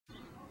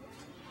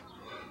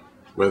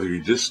whether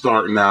you're just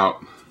starting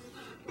out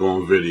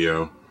doing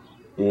video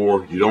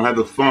or you don't have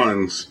the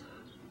funds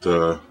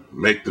to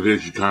make the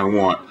videos you kind of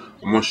want,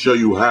 I'm going to show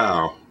you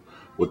how,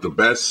 with the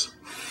best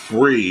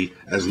free,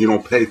 as you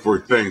don't pay for a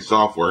thing,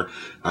 software,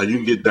 how you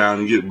can get down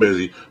and get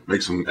busy,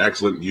 make some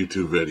excellent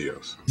YouTube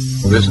videos.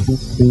 Listen,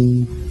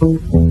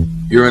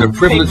 you're in a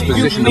privileged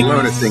position to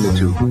learn a thing or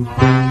two.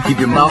 Keep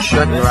your mouth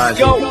shut and your eyes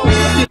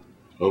open.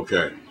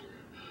 Okay,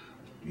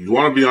 you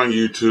want to be on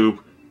YouTube,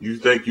 you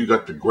think you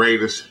got the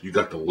greatest, you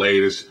got the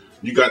latest,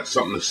 you got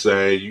something to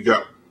say, you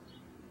got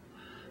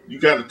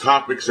the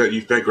topics that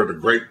you think are the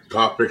great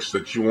topics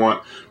that you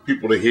want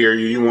people to hear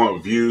you. You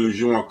want views,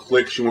 you want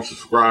clicks, you want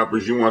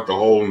subscribers, you want the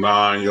whole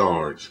 9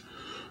 yards.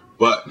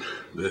 But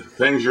the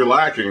things you're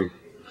lacking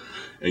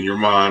in your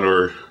mind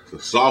are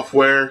the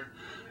software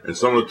and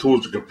some of the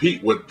tools to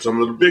compete with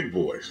some of the big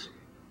boys.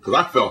 Because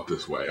I felt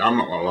this way. I'm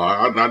not gonna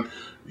lie.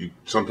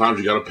 Sometimes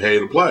you got to pay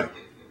to play.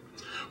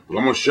 But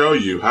I'm going to show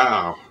you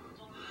how,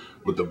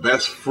 with the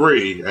best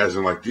free, as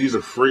in like these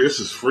are free. This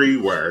is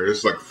freeware.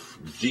 It's like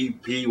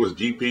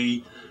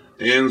GPNs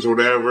or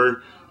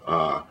whatever.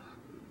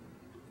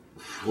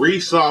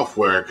 Free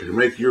software can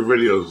make your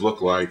videos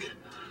look like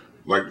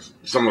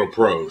some of the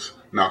pros.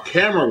 Now,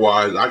 camera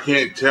wise, I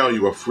can't tell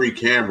you what free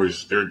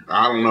cameras.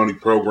 I don't know any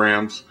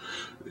programs.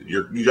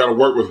 You got to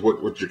work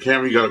with your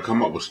camera. You got to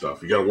come up with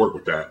stuff. You got to work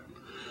with that.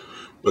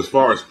 But as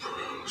far as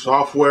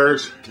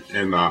softwares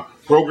and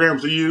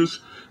programs to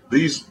use,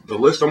 the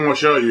list I'm going to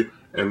show you.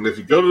 And if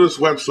you go to this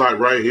website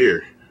right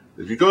here,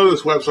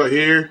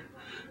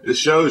 it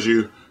shows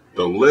you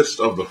the list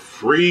of the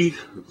free.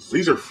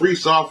 These are free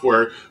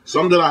software,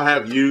 some that I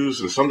have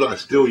used and some that I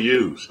still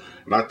use.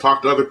 And I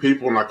talked to other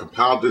people and I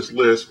compiled this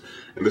list,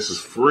 and this is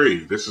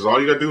free. This is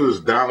all you got to do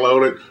is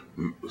download it.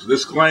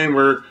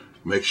 Disclaimer,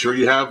 make sure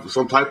you have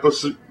some type of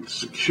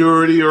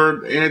security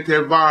or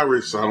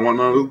antivirus. I don't want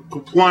no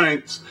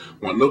complaints.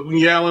 I want no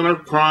yelling or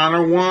crying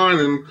or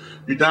whining.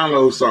 You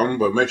download something,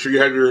 but make sure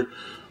you have your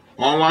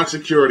online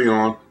security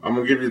on. I'm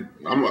gonna give you.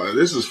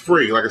 This is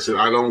free. Like I said,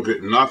 I don't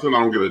get nothing. I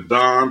don't get a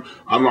dime.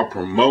 I'm not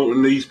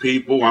promoting these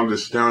people. I'm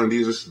just telling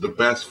these. This is the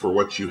best for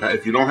what you have.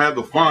 If you don't have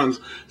the funds,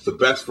 it's the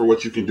best for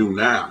what you can do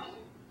now.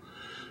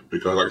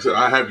 Because, like I said,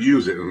 I have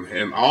used it,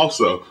 and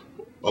also,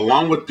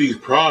 along with these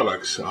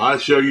products, I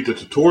show you the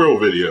tutorial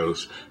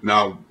videos.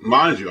 Now,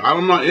 mind you,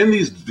 I'm not in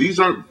these. These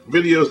aren't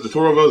videos,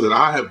 tutorial videos that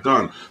I have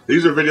done.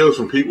 These are videos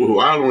from people who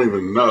I don't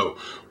even know.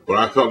 But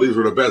I felt these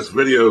were the best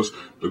videos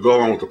to go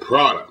along with the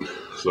product.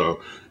 So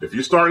if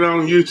you're starting out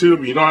on YouTube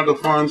and you don't have the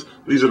funds,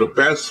 these are the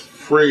best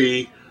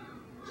free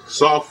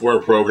software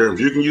programs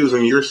you can use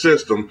in your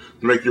system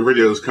to make your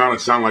videos kind of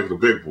sound like the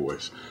big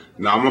boys.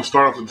 Now I'm going to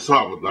start off at the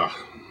top with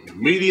the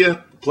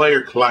Media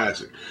Player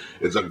Classic.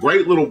 It's a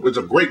great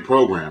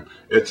program.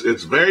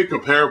 It's very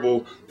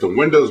comparable to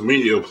Windows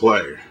Media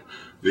Player.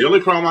 The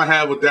only problem I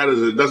have with that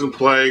is it doesn't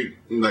play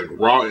like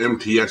raw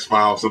MTX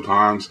files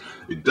sometimes.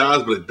 It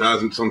does, but it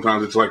doesn't.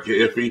 Sometimes it's like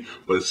iffy,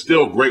 but it's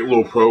still a great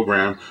little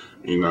program.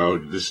 You know,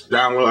 just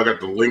download. I got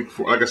the link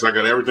for, like I said, I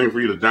got everything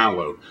for you to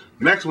download.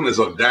 Next one is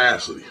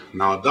Audacity.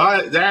 Now,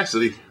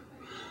 Audacity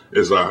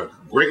is a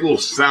great little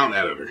sound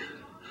editor.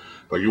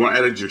 Like you want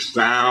to edit your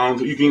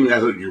sound, you can even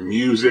edit your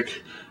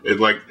music.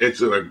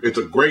 It's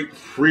a great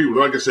free,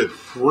 like I said,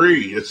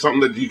 free. It's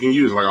something that you can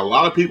use. Like a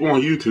lot of people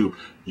on YouTube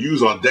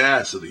use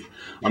Audacity.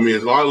 I mean,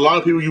 a lot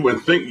of people you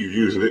wouldn't think you're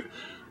using it,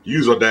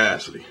 use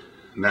Audacity.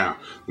 Now,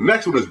 the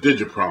next one is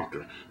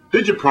DIGIPROMPTER.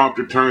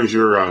 DIGIPROMPTER turns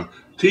your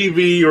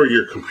TV or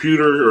your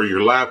computer or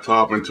your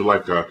laptop into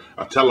like a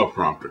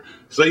teleprompter.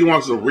 Say you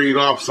want to read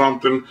off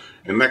something,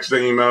 and next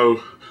thing you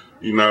know,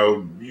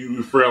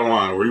 you fell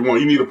on, or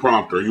you need a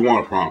prompter, you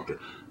want a prompter.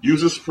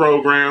 Use this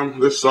program,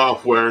 this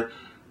software,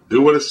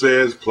 do what it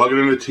says, plug it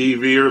in the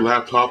TV or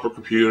laptop or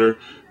computer,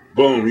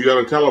 boom, you got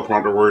a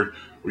teleprompter where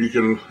you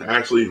can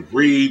actually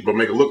read, but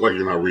make it look like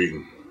you're not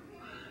reading.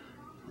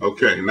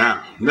 Okay,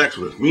 now, next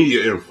one is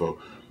MEDIAINFO.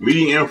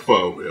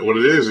 MEDIAINFO, what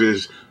it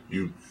is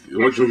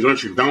once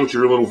you're done with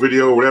your little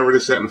video or whatever it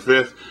is set in the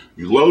fifth,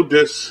 you load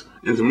this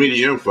into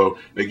MEDIAINFO,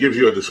 and it gives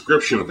you a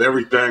description of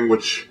everything,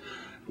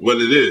 what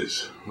it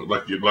is,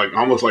 like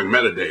almost like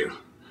metadata.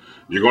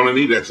 You're going to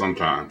need that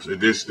sometimes.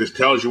 This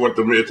tells you what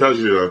it tells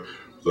you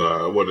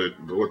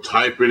what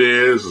type it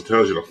is. It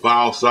tells you the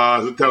file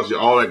size. It tells you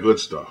all that good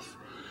stuff.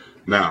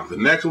 Now, the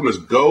next one is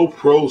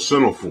GOPRO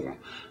CINEFORM.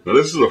 Now,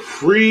 this is a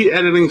free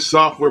editing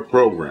software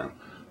program.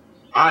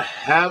 I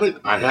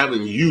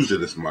haven't used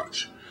it as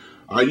much.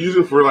 I use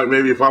it for like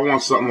maybe if I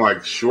want something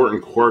like short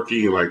and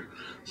quirky, like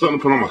something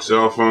to put on my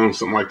cell phone,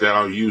 something like that.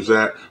 I'll use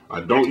that.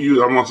 I'm not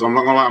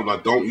gonna lie, but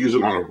I don't use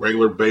it on a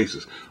regular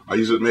basis. I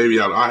use it maybe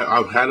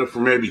I've had it for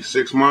maybe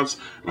 6 months,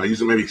 and I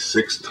use it maybe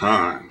 6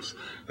 times.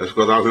 That's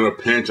because I was in a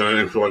pinch and I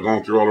didn't feel like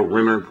going through all the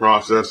rendering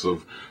process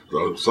of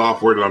the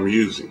software that I'm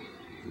using.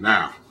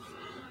 Now,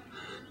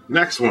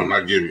 next one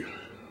I give you.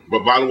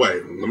 But by the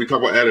way, let me talk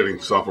about editing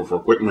software for a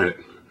quick minute.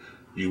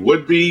 It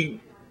would be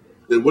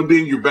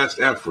in your best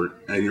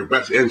effort and your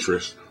best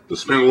interest to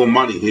spend a little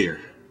money here,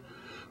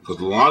 because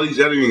a lot of these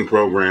editing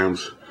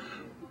programs,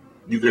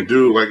 you can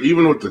do, like,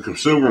 even with the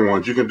consumer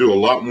ones, you can do a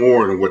lot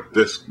more than with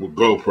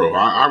GoPro.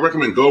 I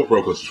recommend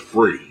GoPro because it's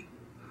free,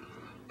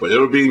 but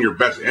it'll be in your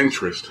best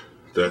interest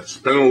to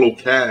spend a little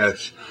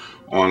cash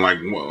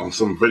on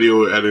some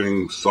video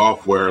editing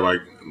software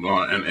like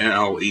an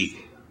NLE.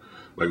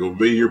 Like, it'll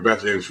be your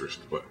best interest.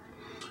 But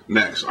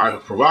next, I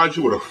provide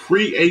you with a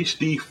free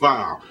HD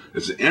file.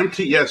 It's an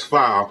MTS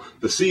file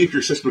to see if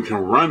your system can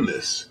run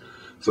this.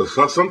 So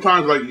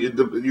sometimes, like,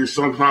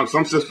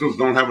 some systems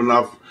don't have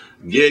enough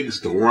gigs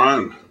to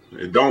run.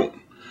 They don't.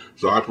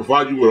 So I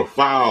provide you with a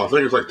file. I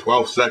think it's like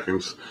 12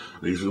 seconds.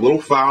 Use a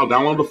little file,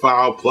 download the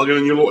file, plug it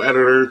in your little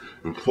editor,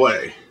 and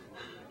play.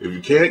 If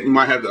you can't, you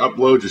might have to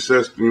upload your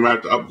system. You might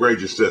have to upgrade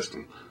your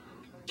system.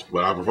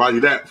 But I provide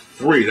you that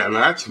free.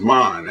 That's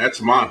mine.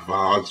 That's my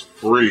file. It's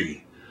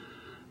free.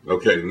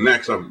 Okay,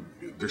 next,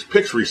 there's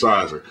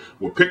PIXRESIZER.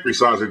 What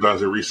PIXRESIZER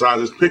does, it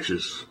resizes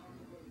pictures.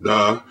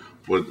 Duh.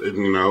 But,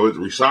 you know, it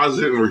resizes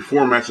it and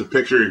reformats the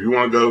picture. If you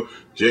want to go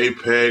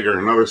JPEG or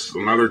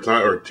another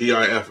type, or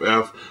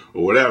TIFF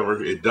or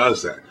whatever, it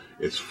does that.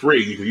 It's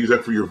free. You can use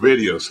that for your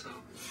videos.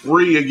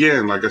 Free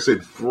again, like I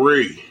said,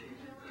 free.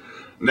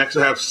 Next,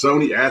 I have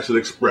Sony Acid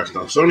Express.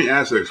 Now, Sony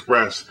Acid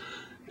Express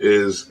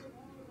is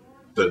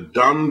the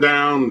dumbed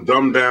down,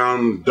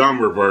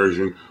 dumber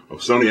version of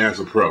Sony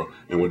Acid Pro.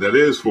 And what that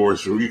is for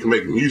is so you can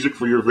make music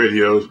for your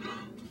videos,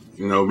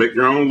 you know, make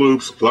your own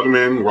loops, plug them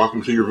in, rock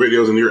them to your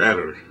videos in your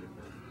editor.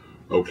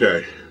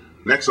 Okay,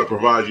 next I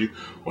provide you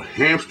a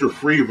HAMSTER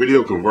free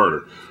video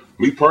converter.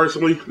 Me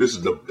personally, this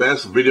is the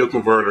best video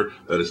converter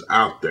that is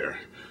out there.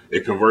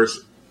 It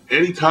converts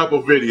any type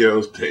of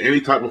videos to any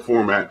type of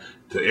format,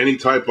 to any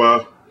type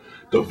of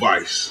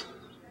device.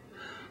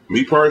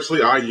 Me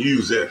personally, I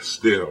use it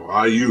still.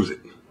 I use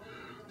it.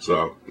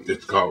 So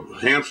it's called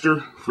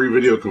HAMSTER Free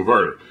Video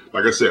Converter.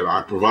 Like I said,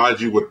 I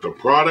provide you with the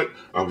product,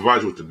 I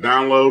provide you with the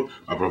download,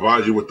 I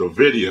provide you with the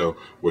video,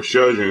 which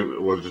shows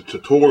you, the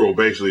tutorial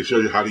basically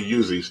shows you how to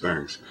use these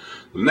things.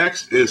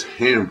 Next is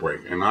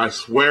HandBrake, and I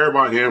swear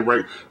by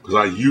HandBrake because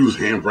I use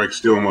HandBrake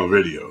still in my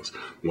videos.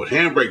 What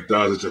HandBrake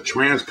does, it's a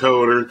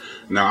transcoder.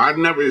 Now,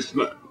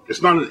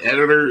 it's not an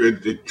editor,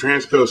 it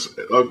transcodes.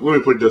 Let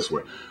me put it this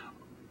way.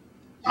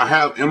 I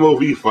have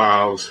MOV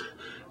files,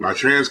 and I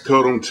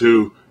transcode them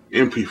to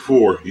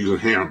MP4 using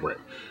HandBrake.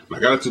 I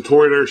got a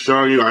tutorial there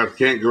showing you. I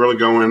can't really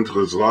go into,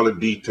 there's a lot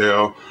of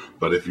detail,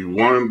 but if you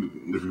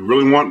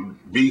really want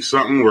to be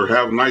something or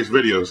have nice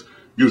videos,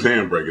 use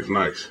HandBrake. It's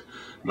nice.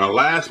 Now,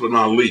 last but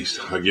not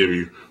least, I give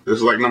you, this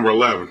is like number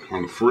 11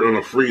 on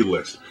the free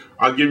list.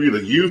 I'll give you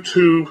the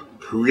YouTube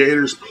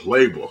Creators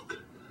Playbook.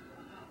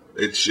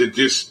 It's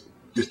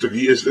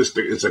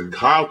a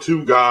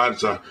how-to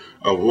guide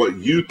of what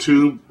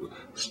YouTube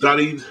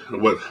studied,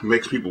 what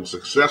makes people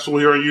successful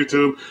here on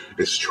YouTube.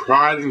 It's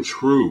tried and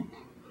true.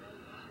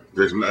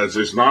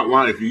 It's not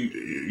like if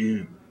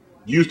you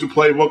use the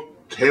playbook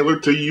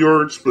tailored to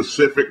your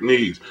specific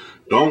needs.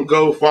 Don't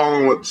go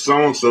following what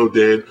so-and-so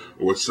did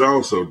or what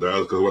so-and-so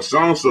does, because what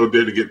so-and-so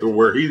did to get to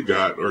where he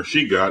got or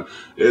she got,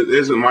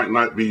 might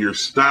not be your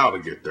style to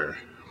get there.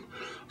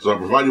 So I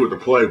provide you with the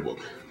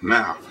playbook.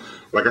 Now,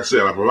 like I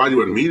said, I provide you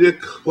with Media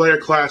Player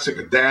Classic,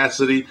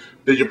 Audacity,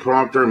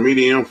 DIGIPROMPTER,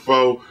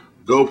 MEDIAINFO,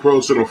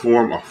 GoPro,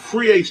 CINEFORM, a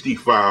free HD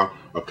file,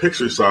 a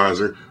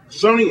PIXRESIZER,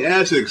 Sony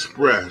Acid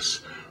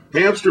Express,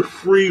 HAMSTER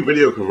free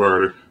video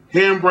converter,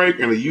 HandBrake,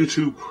 and a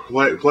YouTube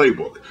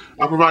playbook.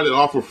 I provide it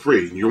all for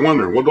free. You're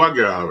wondering, what do I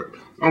get out of it?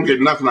 I don't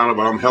get nothing out of it,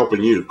 but I'm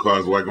helping you.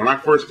 Because like when I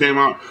first came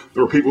out,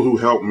 there were people who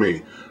helped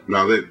me.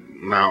 Now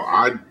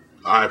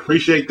I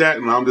appreciate that,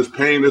 and I'm just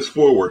paying this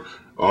forward.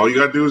 All you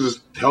gotta do is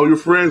just tell your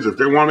friends if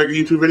they want to make a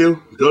YouTube video,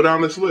 go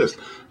down this list,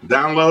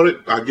 download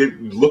it.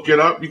 Look it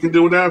up. You can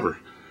do whatever.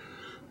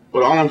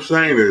 But all I'm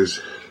saying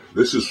is,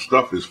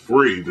 stuff is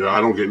free.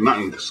 I don't get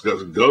nothing. Just go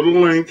to the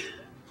link.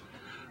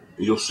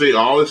 You'll see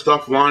all this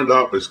stuff lined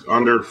up. It's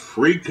under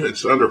free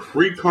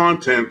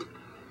content,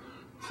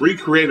 free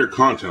creator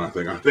content. I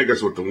think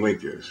that's what the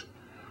link is.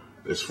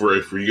 It's free.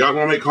 If you guys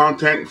want to make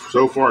content,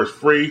 so far it's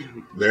free.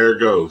 There it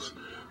goes.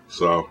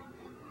 So,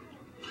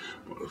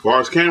 as far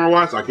as camera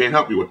wise, I can't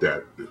help you with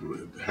that.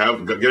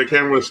 Get a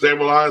camera with a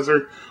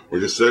stabilizer, or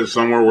just set it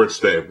somewhere where it's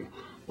stable.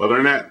 Other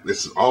than that,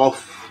 this is all.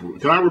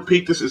 Can I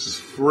repeat this? This is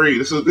free.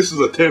 This is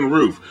a tin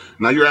roof.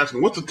 Now you're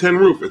asking, what's a tin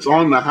roof? It's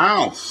on the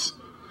house.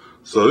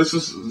 So this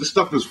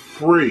stuff is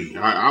free.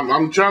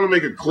 I'm trying to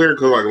make it clear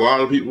because like a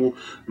lot of people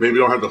maybe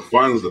don't have the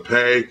funds to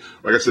pay.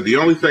 Like I said, the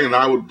only thing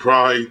that I would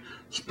probably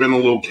spend a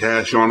little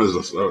cash on is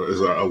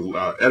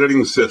a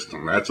editing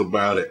system. That's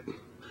about it.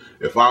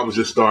 If I was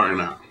just starting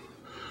out.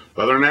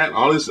 Other than that,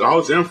 all this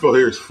info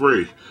here is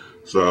free.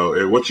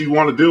 So what you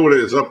want to do with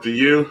it is up to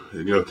you.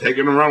 And, take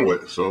it and run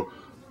with it. So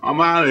I'm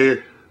out of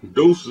here.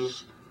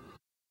 Deuces.